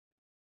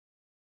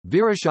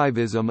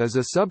Veerashaivism is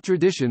a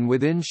sub-tradition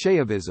within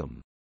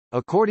Shaivism.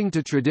 According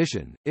to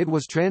tradition, it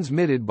was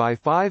transmitted by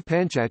 5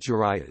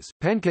 Panchacharyas,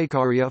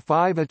 Panchakarya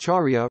 5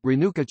 Acharya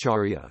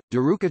Renukacharya,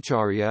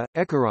 Darukacharya,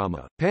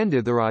 Ekarama,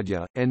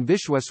 Panditharadya, and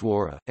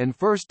Vishwaswara, and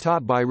first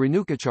taught by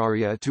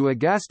Renukacharya to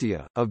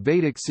Agastya, a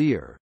Vedic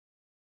seer.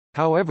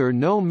 However,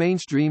 no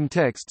mainstream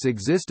texts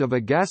exist of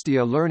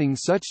Agastya learning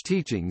such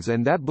teachings,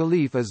 and that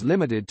belief is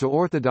limited to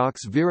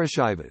orthodox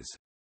Veerashaivas.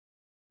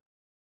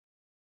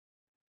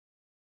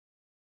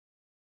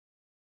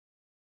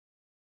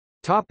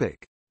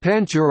 Topic: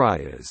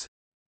 Pancharayas.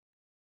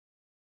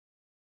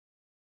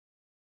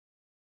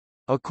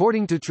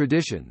 According to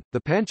tradition, the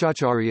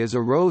Panchacharyas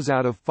arose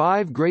out of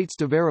 5 great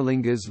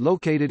Stavaralingas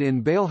located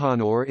in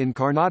Bailhanur in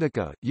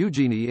Karnataka,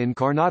 Ujjaini in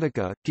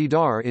Karnataka,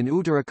 Kedar in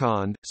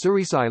Uttarakhand,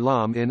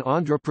 Srisailam in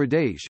Andhra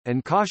Pradesh,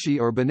 and Kashi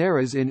or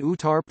Banaras in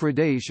Uttar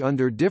Pradesh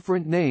under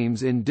different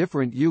names in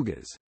different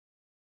yugas.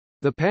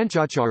 The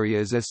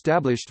Panchacharyas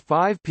established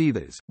 5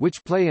 Peethas,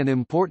 which play an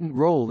important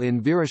role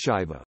in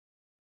Veerashaiva.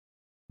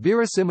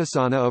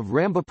 Veerasimhasana of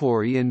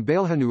Rambapuri in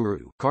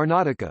Bailhanuru,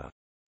 Karnataka.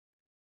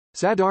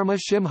 Sadharma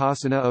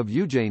Shimhasana of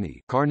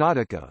Ujjaini,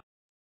 Karnataka.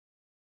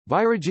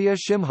 Vairagya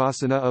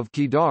Shimhasana of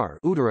Kedar,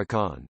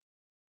 Uttarakhand.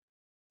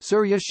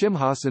 Surya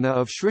Shimhasana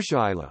of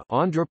Srishaila,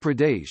 Andhra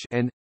Pradesh,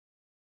 and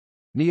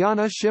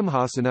Jnana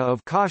Shimhasana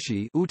of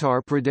Kashi,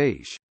 Uttar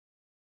Pradesh.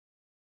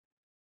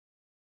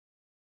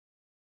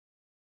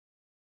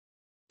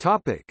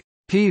 Topic: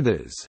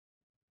 Peethas.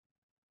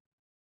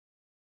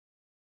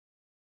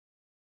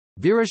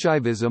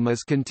 Veerashaivism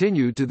is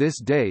continued to this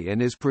day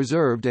and is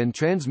preserved and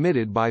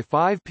transmitted by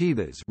 5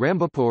 Peethas: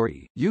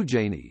 Rambapuri,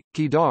 Ujjaini,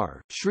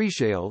 Kedar,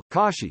 Srishail,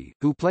 Kashi,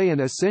 who play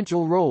an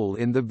essential role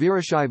in the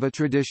Veerashaiva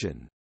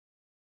tradition.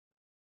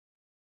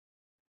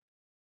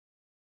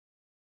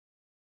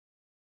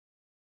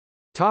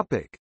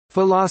 Topic: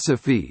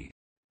 Philosophy.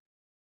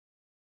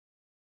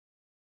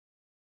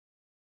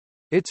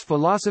 Its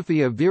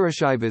philosophy of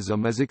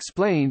Veerashaivism is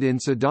explained in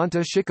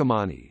Siddhanta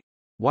Shikhamani.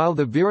 While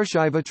the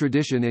Veerashaiva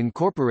tradition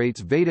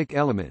incorporates Vedic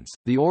elements,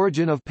 the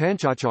origin of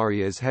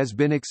Panchacharyas has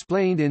been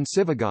explained in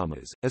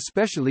Sivagamas,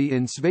 especially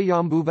in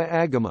Svayambhuva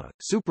Agama,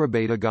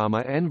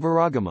 Suprabhedagama and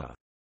Viragama.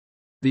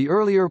 The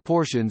earlier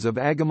portions of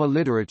Agama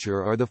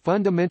literature are the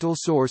fundamental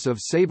source of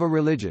Saiva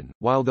religion,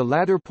 while the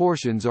latter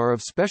portions are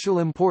of special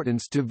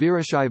importance to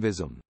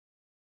Veerashaivism.